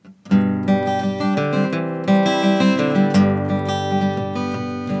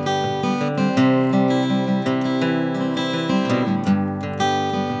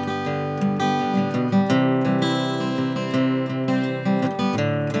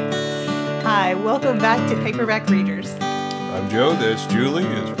Hi, welcome back to Paperback Readers. I'm Joe, that's Julie.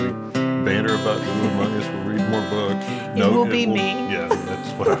 As we banter about who among us will read more books. It will be me. Yeah,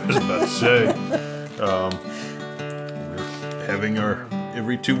 that's what I was about to say. We're having our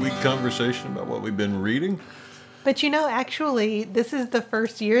every 2-week conversation about what we've been reading. But actually, this is the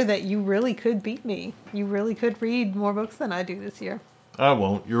first year that you really could beat me. You really could read more books than I do this year. I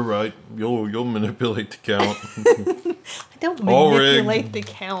won't. You're right. You'll manipulate the count. I don't manipulate the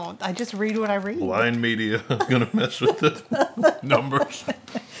count. I just read what I read. Blind media is going to mess with the numbers.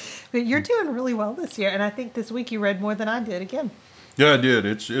 But you're doing really well this year, and I think this week you read more than I did again. Yeah, I did.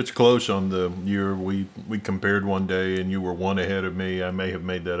 It's close on the year. We compared one day, and you were one ahead of me. I may have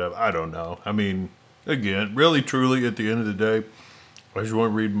made that up. I don't know. I mean, again, really, truly, at the end of the day, I just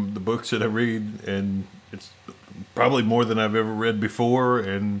want to read the books that I read, and it's probably more than I've ever read before.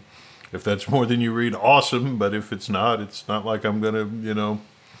 And if that's more than you read, awesome. But if it's not like I'm going to,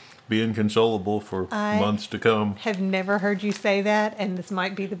 be inconsolable for months to come. Have never heard you say that, and this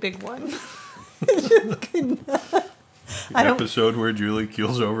might be the big one. Episode where Julie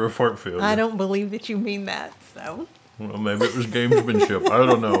keels over a fart failure. I don't believe that you mean that, so. Well, maybe it was gamesmanship. I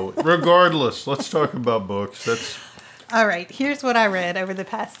don't know. Regardless, let's talk about books. All right, here's what I read over the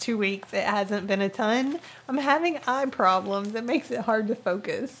past 2 weeks. It hasn't been a ton. I'm having eye problems. It makes it hard to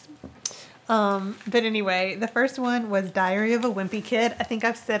focus. But anyway, the first one was Diary of a Wimpy Kid. I think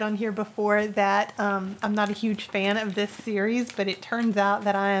I've said on here before that I'm not a huge fan of this series, but it turns out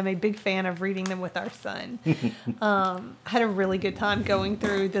that I am a big fan of reading them with our son. I had a really good time going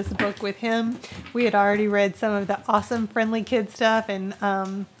through this book with him. We had already read some of the awesome Friendly Kid stuff,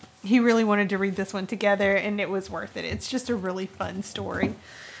 and he really wanted to read this one together, and it was worth it. It's just a really fun story.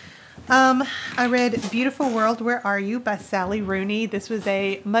 I read Beautiful World, Where Are You by Sally Rooney. This was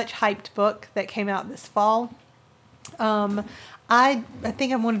a much hyped book that came out this fall. I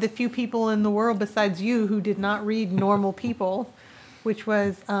think I'm one of the few people in the world besides you who did not read Normal People, which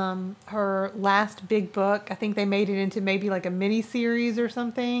was her last big book. I think they made it into maybe like a mini series or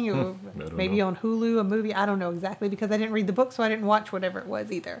something. It was maybe on Hulu, a movie. I don't know exactly because I didn't read the book, so I didn't watch whatever it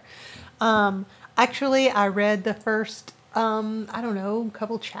was either. Actually, I read the first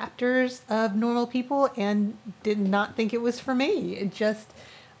couple chapters of Normal People and did not think it was for me. It just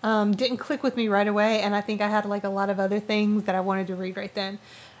didn't click with me right away, and I think I had like a lot of other things that I wanted to read right then.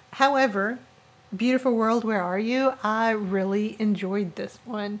 However, Beautiful World, Where Are You? I really enjoyed this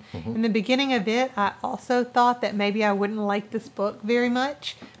one. Mm-hmm. In the beginning of it, I also thought that maybe I wouldn't like this book very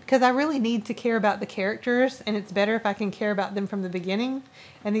much because I really need to care about the characters, and it's better if I can care about them from the beginning.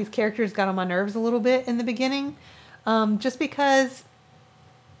 And these characters got on my nerves a little bit in the beginning. Just because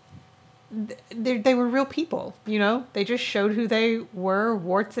they were real people, they just showed who they were,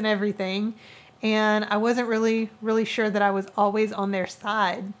 warts and everything. And I wasn't really sure that I was always on their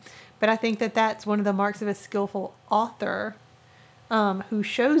side. But I think that that's one of the marks of a skillful author, who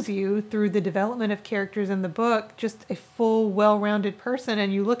shows you through the development of characters in the book, just a full, well-rounded person.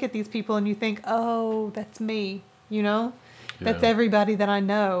 And you look at these people and you think, oh, that's me, That's everybody that I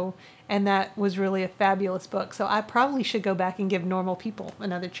know. And that was really a fabulous book. So I probably should go back and give Normal People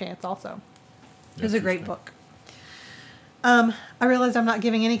another chance also. It was a great book. I realized I'm not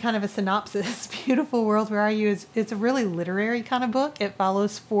giving any kind of a synopsis. Beautiful World, Where Are You? It's a really literary kind of book. It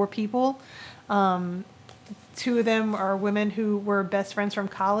follows 4 people. 2 of them are women who were best friends from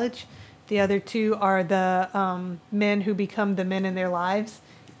college. The other 2 are the men who become the men in their lives.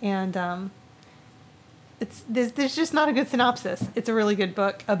 And there's just not a good synopsis. It's a really good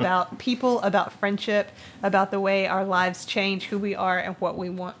book about people, about friendship, about the way our lives change, who we are, and what we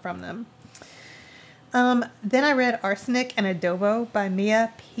want from them. Then I read Arsenic and Adobo by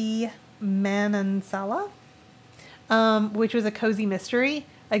Mia P. Manansala, which was a cozy mystery.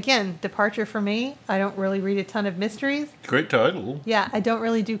 Again, departure for me. I don't really read a ton of mysteries. Great title. Yeah, I don't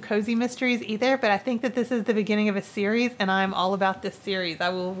really do cozy mysteries either, but I think that this is the beginning of a series, and I'm all about this series. I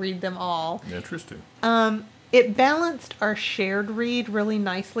will read them all. Interesting. It balanced our shared read really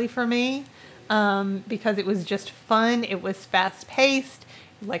nicely for me, because it was just fun. It was fast-paced.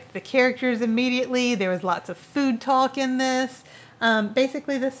 Liked the characters immediately. There was lots of food talk in this.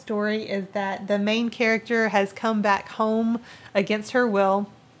 Basically, the story is that the main character has come back home against her will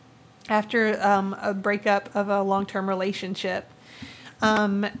after a breakup of a long-term relationship.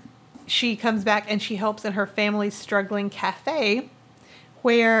 She comes back and she helps in her family's struggling cafe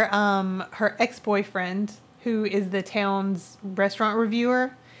where her ex-boyfriend, who is the town's restaurant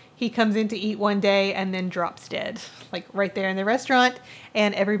reviewer, he comes in to eat one day and then drops dead, like right there in the restaurant,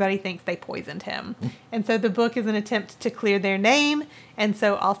 and everybody thinks they poisoned him. And so the book is an attempt to clear their name, and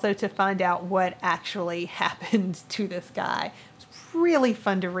so also to find out what actually happened to this guy. It's really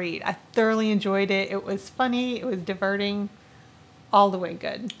fun to read. I thoroughly enjoyed it. It was funny. It was diverting. All the way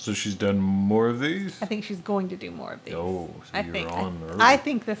good. So she's done more of these? I think she's going to do more of these. Oh, so early. I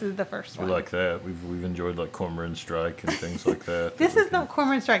think this is the first We one. like that. We've enjoyed like Cormoran Strike and things like that. This is not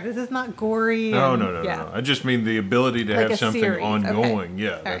Cormoran Strike. This is not gory. No. I just mean the ability to Like have a something series. ongoing. Okay.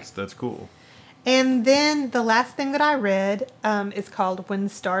 Yeah, All that's cool. And then the last thing that I read is called When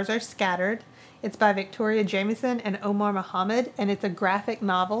Stars Are Scattered. It's by Victoria Jameson and Omar Mohammed, and it's a graphic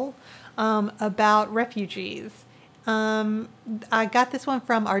novel about refugees. I got this one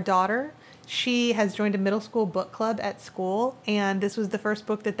from our daughter. She has joined a middle school book club at school, and this was the first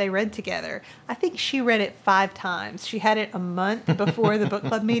book that they read together. I think she read it 5 times. She had it a month before the book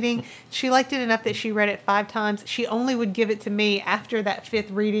club meeting. She liked it enough that she read it 5 times. She only would give it to me after that 5th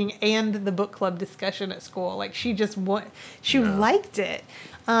reading and the book club discussion at school. Like she liked it.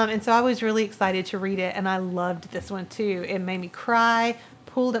 And so I was really excited to read it, and I loved this one too. It made me cry,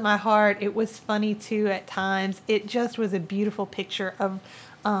 pulled at my heart. It was funny too at times. It just was a beautiful picture of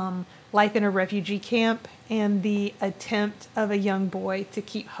life in a refugee camp and the attempt of a young boy to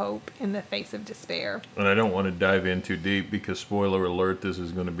keep hope in the face of despair. And I don't want to dive in too deep because, spoiler alert, this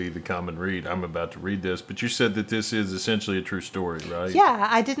is going to be the common read. I'm about to read this, but you said that this is essentially a true story, right? Yeah,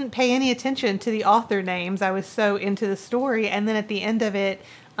 I didn't pay any attention to the author names. I was so into the story. And then at the end of it,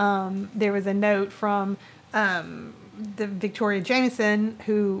 there was a note from the Victoria Jameson,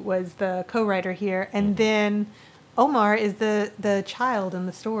 who was the co-writer here, and then Omar is the child in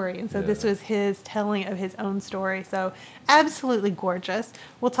the story, and so this was his telling of his own story. So absolutely gorgeous.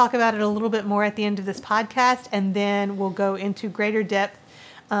 We'll talk about it a little bit more at the end of this podcast, and then we'll go into greater depth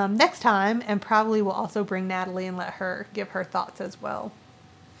next time, and probably we'll also bring Natalie and let her give her thoughts as well.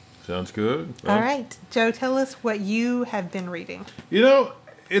 Sounds good. All right, Joe, tell us what you have been reading. You know,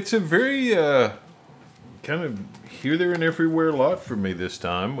 it's a very kind of here, there, and everywhere lot for me this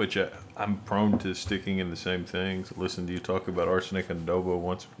time, which I'm prone to sticking in the same things. Listen to you talk about arsenic and adobo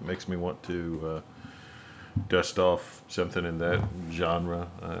once makes me want to dust off something in that genre.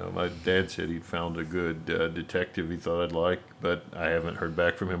 My dad said he found a good detective he thought I'd like, but I haven't heard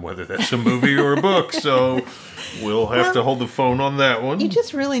back from him whether that's a movie or a book, so we'll have to hold the phone on that one. You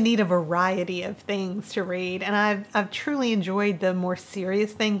just really need a variety of things to read, and I've truly enjoyed the more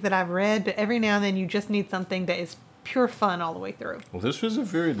serious things that I've read, but every now and then you just need something that is pure fun all the way through. Well, this was a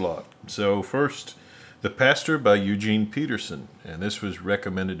varied lot. So first, The Pastor by Eugene Peterson, and this was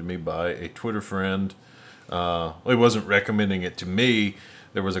recommended to me by a Twitter friend. He wasn't recommending it to me.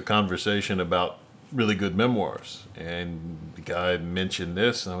 There was a conversation about really good memoirs, and the guy mentioned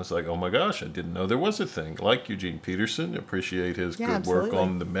this, and I was like, oh my gosh, I didn't know there was a thing like Eugene Peterson. Appreciate his good work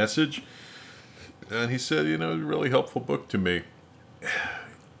on The Message. And he said, it's a really helpful book to me.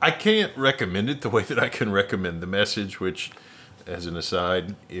 I can't recommend it the way that I can recommend The Message, which, as an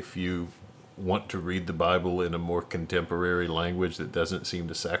aside, if you want to read the Bible in a more contemporary language that doesn't seem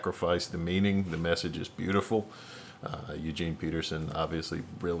to sacrifice the meaning, The Message is beautiful. Eugene Peterson obviously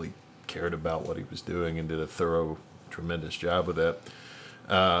really cared about what he was doing and did a thorough, tremendous job with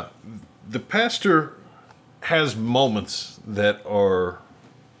that. The Pastor has moments that are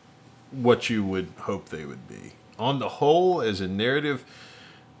what you would hope they would be. On the whole, as a narrative,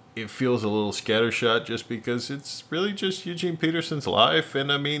 it feels a little scattershot just because it's really just Eugene Peterson's life. And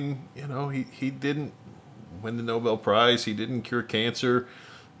I mean, he didn't win the Nobel Prize. He didn't cure cancer.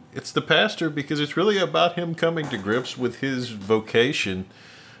 It's The Pastor because it's really about him coming to grips with his vocation.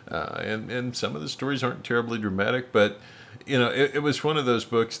 And some of the stories aren't terribly dramatic, but, it was one of those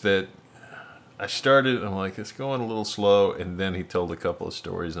books that I started, and I'm like, it's going a little slow, and then he told a couple of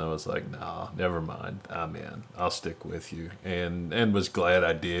stories, and I was like, nah, never mind, I'm in. I'll stick with you, and was glad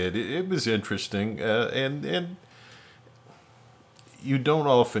I did. It was interesting, and you don't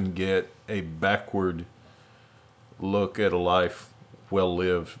often get a backward look at a life well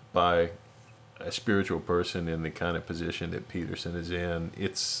lived by a spiritual person in the kind of position that Peterson is in.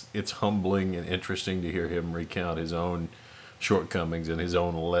 It's humbling and interesting to hear him recount his own shortcomings and his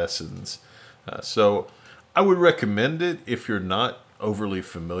own lessons. So I would recommend it if you're not overly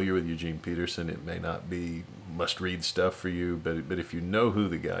familiar with Eugene Peterson. It may not be must-read stuff for you, but if you know who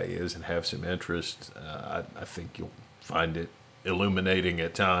the guy is and have some interest, I think you'll find it illuminating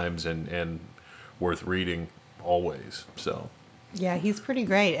at times and worth reading always. So yeah, he's pretty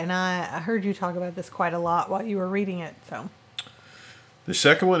great, and I heard you talk about this quite a lot while you were reading it. So the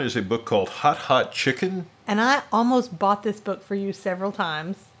second one is a book called Hot Hot Chicken. And I almost bought this book for you several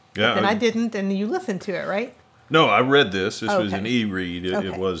times. Yeah, and I didn't, and you listened to it, right? No, I read this. This was Okay. an e-read. It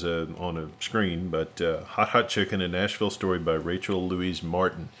Okay. was on a screen, but Hot Hot Chicken, a Nashville story by Rachel Louise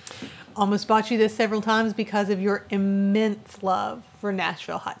Martin. almost bought you this several times because of your immense love for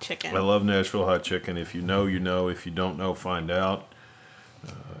Nashville hot chicken. I love Nashville hot chicken. If you know, you know. If you don't know, find out.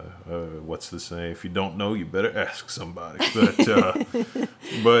 What's the saying? If you don't know, you better ask somebody.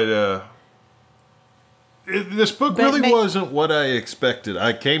 This book really wasn't what I expected.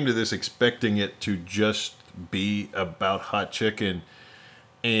 I came to this expecting it to just be about hot chicken.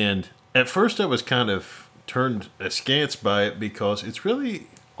 And at first I was kind of turned askance by it because it's really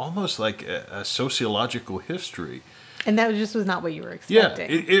almost like a sociological history. And that just was not what you were Yeah,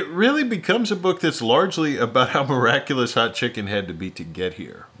 expecting. it really becomes a book that's largely about how miraculous hot chicken had to be to get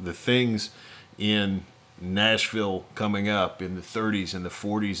here. The things in Nashville coming up in the 30s and the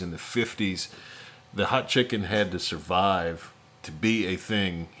 40s and the 50s, the hot chicken had to survive to be a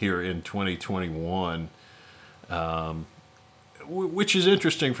thing here in 2021, which is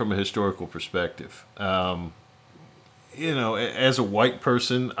interesting from a historical perspective. As a white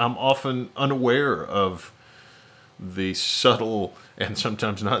person, I'm often unaware of the subtle and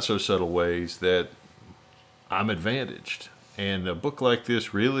sometimes not so subtle ways that I'm advantaged. And a book like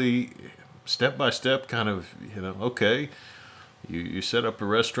this really, step by step, kind of, okay, you set up a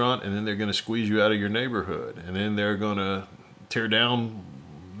restaurant and then they're going to squeeze you out of your neighborhood. And then they're going to tear down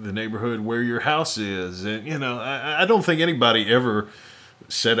the neighborhood where your house is. And, I don't think anybody ever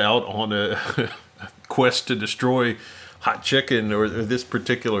set out on a quest to destroy hot chicken or this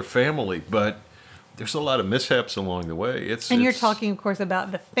particular family, but there's a lot of mishaps along the way. You're talking, of course,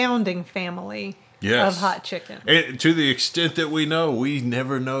 about the founding family of hot chicken. And to the extent that we know, we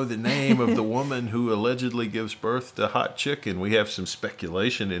never know the name of the woman who allegedly gives birth to hot chicken. We have some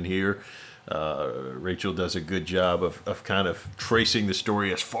speculation in here. Rachel does a good job of kind of tracing the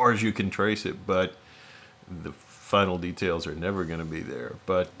story as far as you can trace it, but the final details are never going to be there.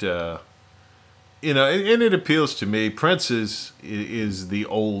 But, and it appeals to me. Prince's is the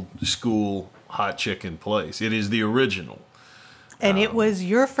old school hot chicken place. It is the original. And it was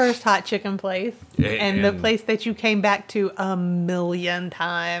your first hot chicken place and the place that you came back to a million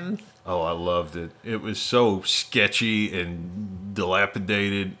times. Oh, I loved it. It was so sketchy and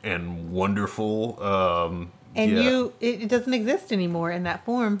dilapidated and wonderful. It doesn't exist anymore in that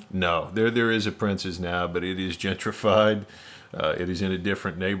form. No, there is a Prince's now, but it is gentrified. It is in a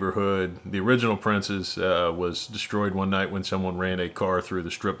different neighborhood. The original Prince's was destroyed one night when someone ran a car through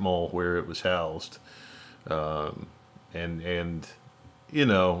the strip mall where it was housed. My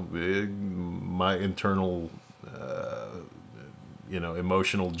internal,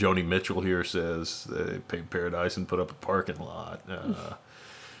 emotional Joni Mitchell here says they paid Paradise and put up a parking lot.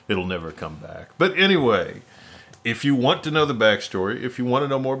 It'll never come back. But anyway, if you want to know the backstory, if you want to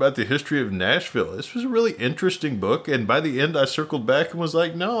know more about the history of Nashville, this was a really interesting book. And by the end, I circled back and was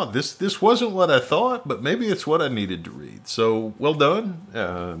like, no, this wasn't what I thought, but maybe it's what I needed to read. So well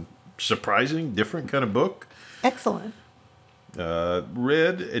done. Surprising, different kind of book. Excellent.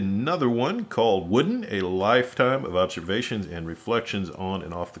 Read another one called Wooden, A Lifetime of Observations and Reflections on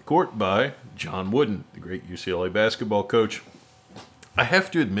and Off the Court by John Wooden, the great UCLA basketball coach. I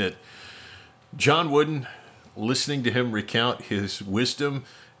have to admit, John Wooden, listening to him recount his wisdom,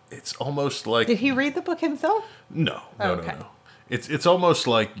 it's almost like... Did he read the book himself? No. Okay. It's almost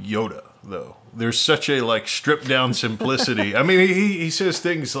like Yoda, though. There's such a stripped down simplicity. I mean, he says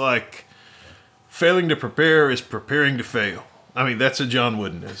things like, failing to prepare is preparing to fail. I mean, that's a John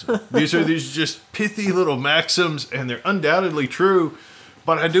Woodenism. These are these just pithy little maxims, and they're undoubtedly true.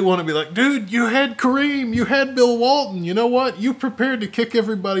 But I do want to be like, dude, you had Kareem, you had Bill Walton. You know what? You prepared to kick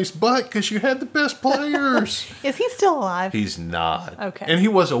everybody's butt because you had the best players. Is he still alive? He's not. Okay. And he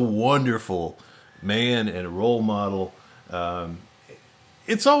was a wonderful man and a role model.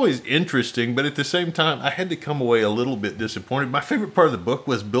 It's always interesting, but at the same time, I had to come away a little bit disappointed. My favorite part of the book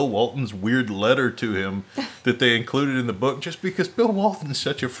was Bill Walton's weird letter to him that they included in the book, just because Bill Walton's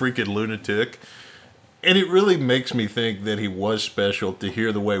such a freaking lunatic. And it really makes me think that he was special to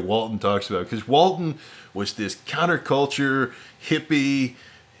hear the way Walton talks about it. Because Walton was this counterculture, hippie,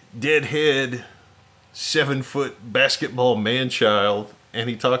 deadhead, 7-foot basketball man-child. And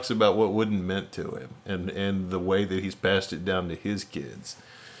he talks about what Wooden meant to him and the way that he's passed it down to his kids.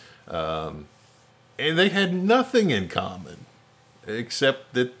 And they had nothing in common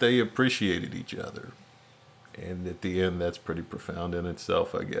except that they appreciated each other. And at the end, that's pretty profound in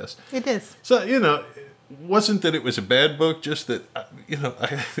itself, I guess. It is. So, it wasn't that it was a bad book, just that,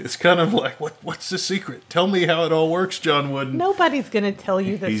 it's kind of like, what's the secret? Tell me how it all works, John Wooden. Nobody's going to tell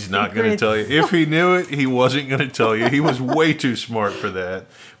you the He's not going to tell you. If he knew it, he wasn't going to tell you. He was way too smart for that.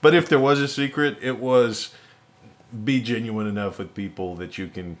 But if there was a secret, it was be genuine enough with people that you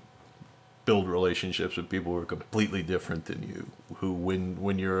can build relationships with people who are completely different than you, who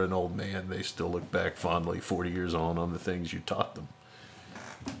when you're an old man, they still look back fondly 40 years on the things you taught them,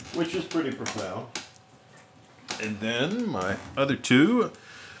 which is pretty profound. And then my other two,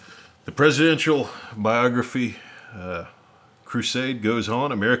 the presidential biography crusade goes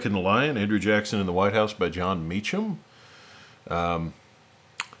on, American Lion, Andrew Jackson in the White House by John Meacham. Now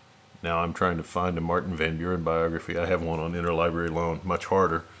I'm trying to find a Martin Van Buren biography. I have one on interlibrary loan, much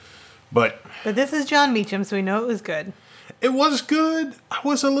harder. But this is John Meacham, so we know it was good. It was good. I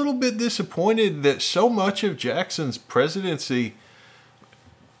was a little bit disappointed that so much of Jackson's presidency,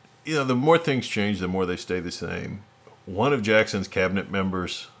 the more things change, the more they stay the same. One of Jackson's cabinet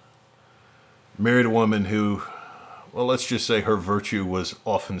members married a woman who, well, let's just say her virtue was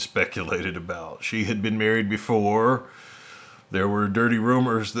often speculated about. She had been married before. There were dirty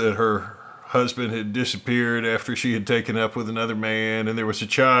rumors that her husband had disappeared after she had taken up with another man, and there was a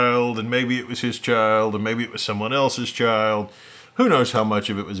child, and maybe it was his child, and maybe it was someone else's child. Who knows how much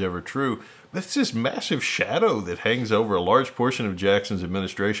of it was ever true? But it's this massive shadow that hangs over a large portion of Jackson's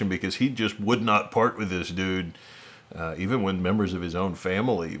administration because he just would not part with this dude, even when members of his own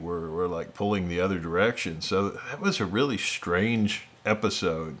family were like pulling the other direction. So that was a really strange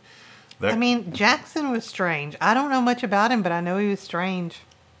episode. Jackson was strange. I don't know much about him, but I know he was strange.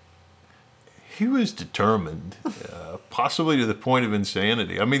 He was determined, possibly to the point of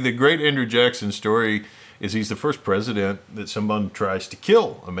insanity. The great Andrew Jackson story is he's the first president that someone tries to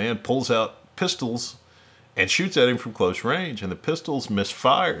kill. A man pulls out pistols and shoots at him from close range, and the pistols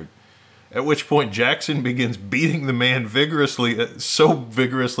misfired. At which point Jackson begins beating the man vigorously, so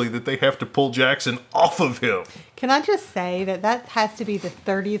vigorously that they have to pull Jackson off of him. Can I just say that has to be the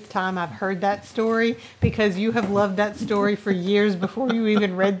 30th time I've heard that story, because you have loved that story for years before you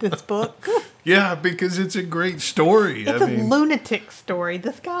even read this book? Yeah, because it's a great story. It's a lunatic story.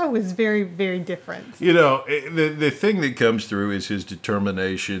 This guy was very, very different. The thing that comes through is his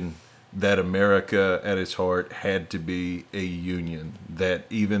determination that America at its heart had to be a union, that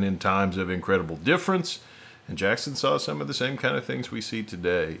even in times of incredible difference, and Jackson saw some of the same kind of things we see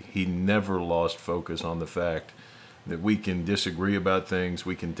today, he never lost focus on the fact that we can disagree about things,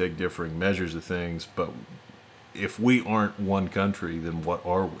 we can take differing measures of things, but if we aren't one country, then what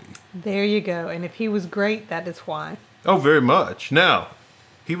are we? There you go. And if he was great, that is why. Oh, very much. Now,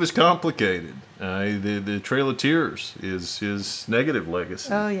 he was complicated. The Trail of Tears is his negative legacy.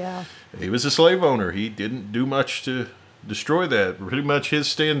 Oh, yeah. He was a slave owner. He didn't do much to destroy that. Pretty much his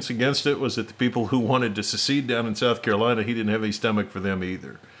stance against it was that the people who wanted to secede down in South Carolina, he didn't have any stomach for them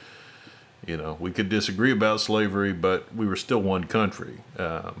either. We could disagree about slavery, but we were still one country.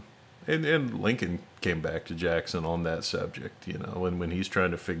 And Lincoln came back to Jackson on that subject, when he's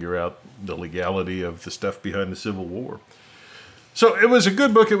trying to figure out the legality of the stuff behind the Civil War. So it was a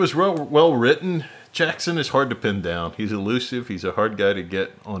good book. It was well written. Jackson is hard to pin down. He's elusive. He's a hard guy to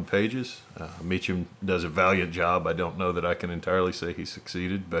get on pages. Meacham does a valiant job. I don't know that I can entirely say he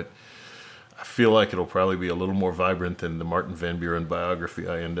succeeded, but I feel like it'll probably be a little more vibrant than the Martin Van Buren biography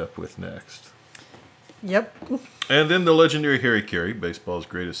I end up with next. Yep. And then the legendary Harry Carey, Baseball's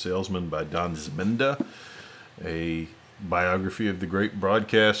Greatest Salesman by Don Zminda, a biography of the great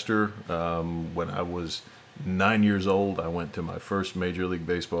broadcaster. When I was 9 years old, I went to my first Major League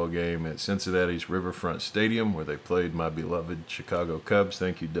Baseball game at Cincinnati's Riverfront Stadium, where they played my beloved Chicago Cubs.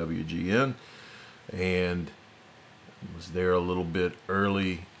 Thank you, WGN. And was there a little bit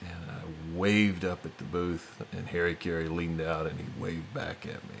early, and I waved up at the booth, and Harry Carey leaned out and he waved back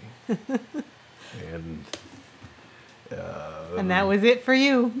at me. And that was it for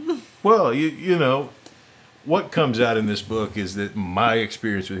you. Well, you know, what comes out in this book is that my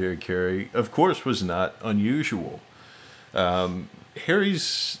experience with Harry Carey, of course, was not unusual.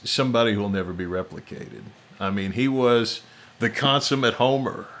 Harry's somebody who will never be replicated. I mean, he was the consummate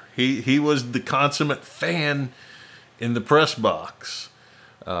homer. He was the consummate fan in the press box.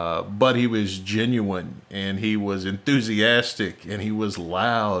 But he was genuine, and he was enthusiastic, and he was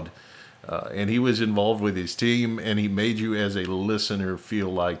loud, and he was involved with his team, and he made you as a listener feel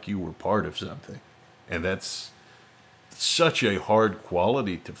like you were part of something. And that's such a hard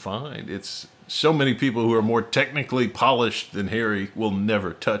quality to find. It's so many people who are more technically polished than Harry will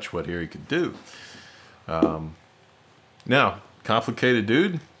never touch what Harry could do. Now, complicated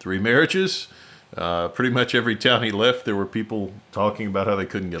dude, 3 marriages. Pretty much every town he left, there were people talking about how they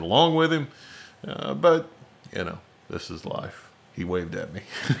couldn't get along with him. But, you know, this is life. He waved at me.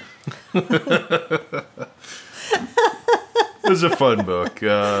 It was a fun book.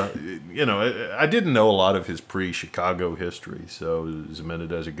 You know, I didn't know a lot of his pre-Chicago history, so Zminda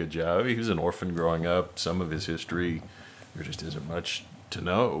does a good job. He was an orphan growing up. Some of his history, there just isn't much to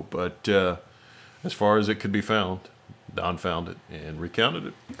know. But as far as it could be found, Don found it and recounted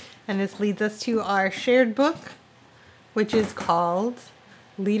it. And this leads us to our shared book, which is called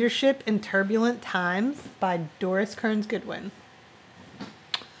Leadership in Turbulent Times by Doris Kearns Goodwin.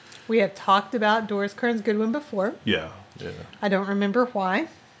 We have talked about Doris Kearns Goodwin before. Yeah. I don't remember why.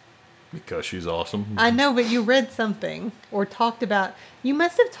 Because she's awesome. I know, but you read something or talked about, you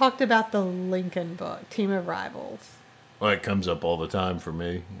must have talked about the Lincoln book, Team of Rivals. Well, it comes up all the time for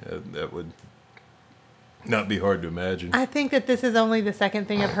me. That would not be hard to imagine. I think that this is only the second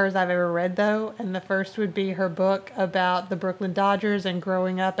thing of hers I've ever read, though. And the first would be her book about the Brooklyn Dodgers and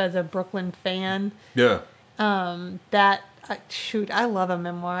growing up as a Brooklyn fan. Yeah. I love a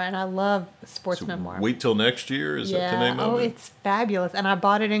memoir, and I love sports memoir. Wait till next year? Is that the name of it? It's fabulous. And I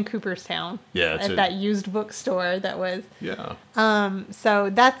bought it in Cooperstown. Yeah, at that used bookstore that was. Yeah. So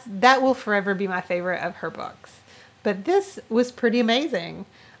that will forever be my favorite of her books. But this was pretty amazing.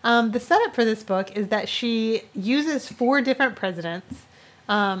 The setup for this book is that she uses 4 different presidents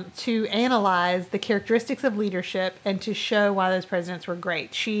to analyze the characteristics of leadership and to show why those presidents were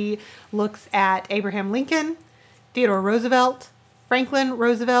great. She looks at Abraham Lincoln, Theodore Roosevelt, Franklin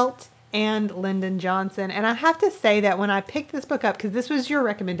Roosevelt, and Lyndon Johnson. And I have to say that when I picked this book up, because this was your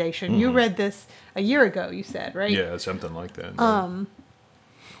recommendation, you read this a year ago, you said, right? Yeah, something like that. Yeah.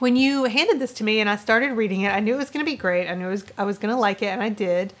 When you handed this to me and I started reading it, I knew it was going to be great. I knew I was going to like it, and I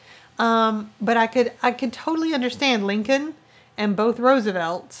did. But I could totally understand Lincoln and both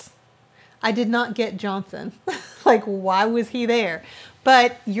Roosevelts. I did not get Johnson. Like, why was he there?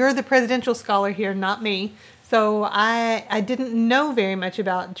 But you're the presidential scholar here, not me. So I didn't know very much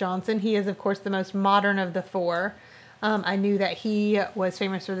about Johnson. He is, of course, the most modern of the 4. I knew that he was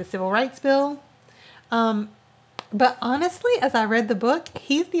famous for the Civil Rights Bill. But honestly, as I read the book,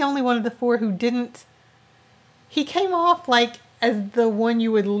 he's the only one of the 4 who didn't. He came off like as the one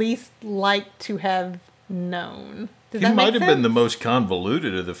you would least like to have known. Does He might have been the most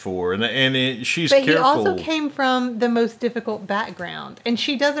convoluted of the 4, she's but careful. He also came from the most difficult background, and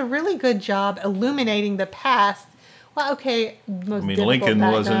she does a really good job illuminating the past. Well, okay, difficult Lincoln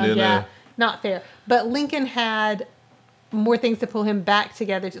wasn't in not fair, but Lincoln had more things to pull him back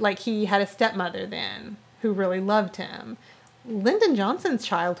together. Like, he had a stepmother then who really loved him. Lyndon Johnson's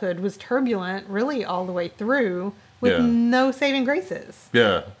childhood was turbulent, really all the way through, with no saving graces.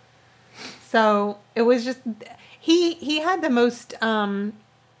 Yeah. So it was just. He had the most, I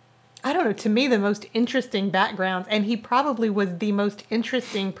don't know, to me, the most interesting background, and he probably was the most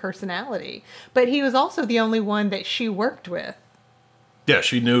interesting personality. But he was also the only one that she worked with. Yeah,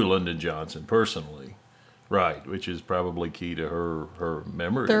 she knew Lyndon Johnson personally. Right, which is probably key to her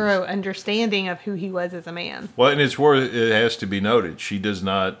memories. Thorough understanding of who he was as a man. Well, and it has to be noted,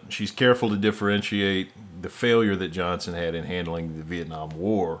 she's careful to differentiate the failure that Johnson had in handling the Vietnam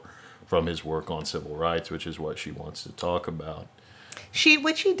War from his work on civil rights, which is what she wants to talk about.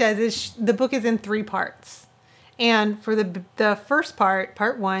 What she does is the book is in 3 parts. And for the first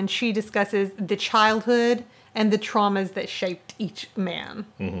part 1, she discusses the childhood and the traumas that shaped each man.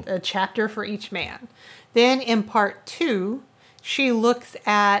 A chapter for each man. Then in part 2, she looks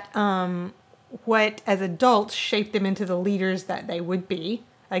at what, as adults, shaped them into the leaders that they would be.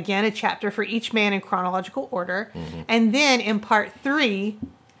 Again, a chapter for each man in chronological order. And then in part 3,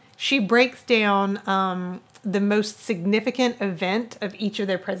 she breaks down the most significant event of each of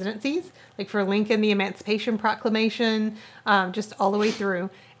their presidencies. Like for Lincoln, the Emancipation Proclamation, just all the way through.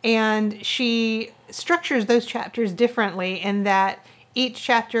 And she structures those chapters differently in that each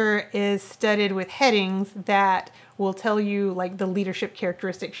chapter is studded with headings that will tell you like the leadership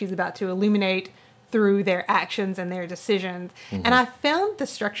characteristics she's about to illuminate through their actions and their decisions. And I found the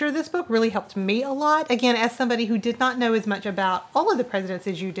structure of this book really helped me a lot. Again, as somebody who did not know as much about all of the presidents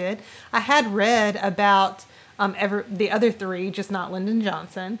as you did, I had read about the other 3, just not Lyndon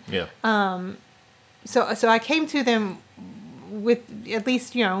Johnson. Yeah. So I came to them with at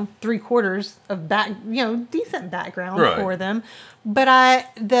least, 3/4 of decent background for them. But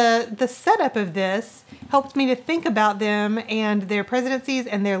the setup of this helped me to think about them and their presidencies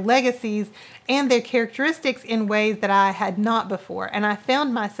and their legacies and their characteristics in ways that I had not before. And I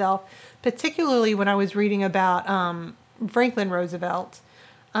found myself, particularly when I was reading about Franklin Roosevelt,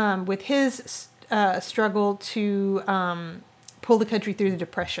 with his struggle to pull the country through the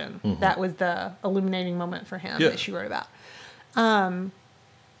Depression. That was the illuminating moment for him that she wrote about.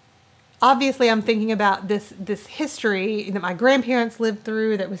 obviously I'm thinking about this history that my grandparents lived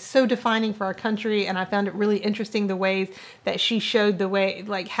through that was so defining for our country, and I found it really interesting the ways that she showed the way,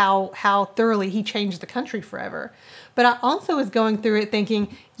 like how thoroughly he changed the country forever. But I also was going through it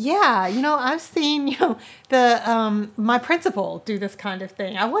thinking, yeah, I've seen, my principal do this kind of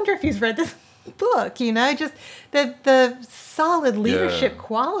thing. I wonder if he's read this book, just the solid leadership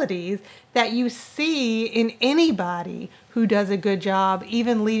qualities that you see in anybody who does a good job,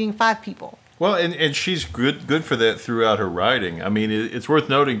 even leading 5 people. Well, and she's good for that throughout her writing. I mean, it's worth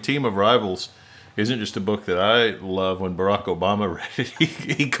noting Team of Rivals isn't just a book that I love. When Barack Obama read it,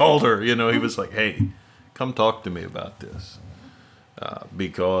 he called her, he was like, hey, come talk to me about this.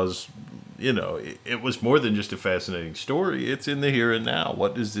 Because, it was more than just a fascinating story. It's in the here and now.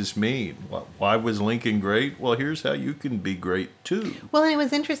 What does this mean? Why was Lincoln great? Well, here's how you can be great, too. Well, and it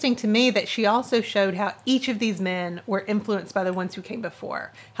was interesting to me that she also showed how each of these men were influenced by the ones who came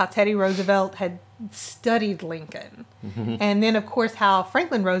before. How Teddy Roosevelt had studied Lincoln. And then, of course, how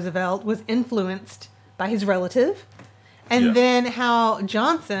Franklin Roosevelt was influenced by his relative. And then how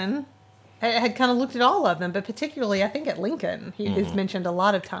Johnson had kind of looked at all of them, but particularly, I think, at Lincoln. He is mentioned a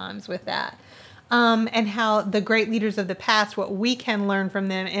lot of times with that. And how the great leaders of the past, what we can learn from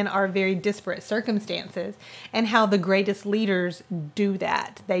them in our very disparate circumstances, and how the greatest leaders do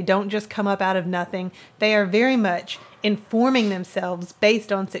that. They don't just come up out of nothing. They are very much informing themselves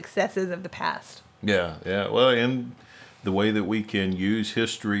based on successes of the past. Yeah. Well, and the way that we can use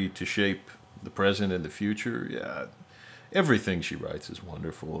history to shape the present and the future, everything she writes is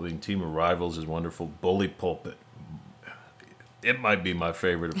wonderful. I mean, Team of Rivals is wonderful. Bully Pulpit, it might be my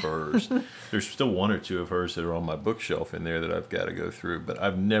favorite of hers. There's still 1 or 2 of hers that are on my bookshelf in there that I've got to go through, but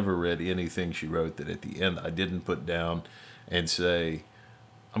I've never read anything she wrote that at the end I didn't put down and say,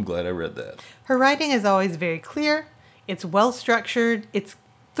 I'm glad I read that. Her writing is always very clear. It's well structured. It's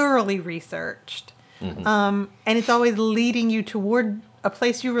thoroughly researched. And it's always leading you toward a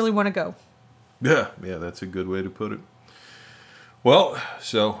place you really want to go. Yeah, that's a good way to put it. Well,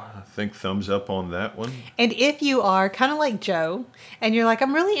 so I think thumbs up on that one. And if you are kind of like Joe, and you're like,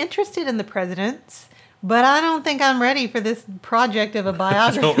 I'm really interested in the presidents, but I don't think I'm ready for this project of a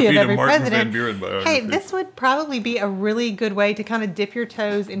biography of every president. Hey, this would probably be a really good way to kind of dip your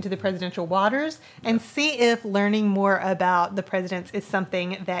toes into the presidential waters and see if learning more about the presidents is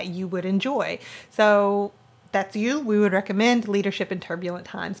something that you would enjoy. So that's you. We would recommend Leadership in Turbulent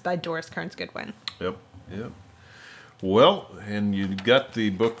Times by Doris Kearns Goodwin. Yep. Well, and you got the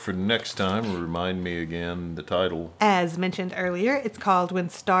book for next time. Remind me again the title. As mentioned earlier, it's called When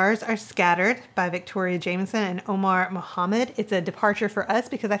Stars Are Scattered by Victoria Jameson and Omar Mohammed. It's a departure for us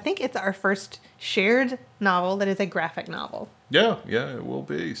because I think it's our first shared novel that is a graphic novel. Yeah, it will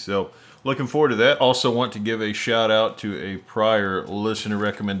be. So looking forward to that. Also want to give a shout out to a prior listener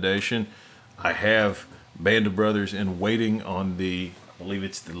recommendation. I have Band of Brothers in waiting on I believe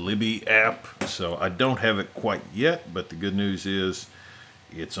it's the Libby app, so I don't have it quite yet, but the good news is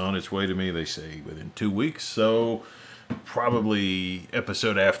it's on its way to me, they say, within 2 weeks, so probably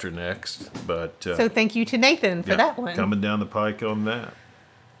episode after next. But so thank you to Nathan for that one. Coming down the pike on that.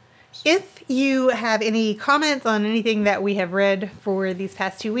 If you have any comments on anything that we have read for these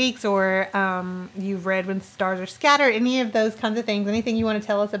past 2 weeks, or you've read When Stars Are Scattered, any of those kinds of things, anything you want to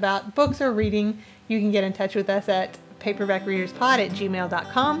tell us about books or reading, you can get in touch with us at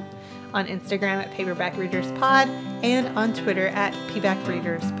paperbackreaderspod@gmail.com, on Instagram at paperbackreaderspod, and on Twitter at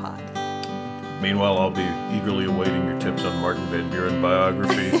pbackreaderspod. Meanwhile, I'll be eagerly awaiting your tips on Martin Van Buren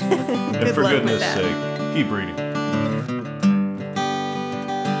biographies. And Good for luck with goodness that. sake, keep reading.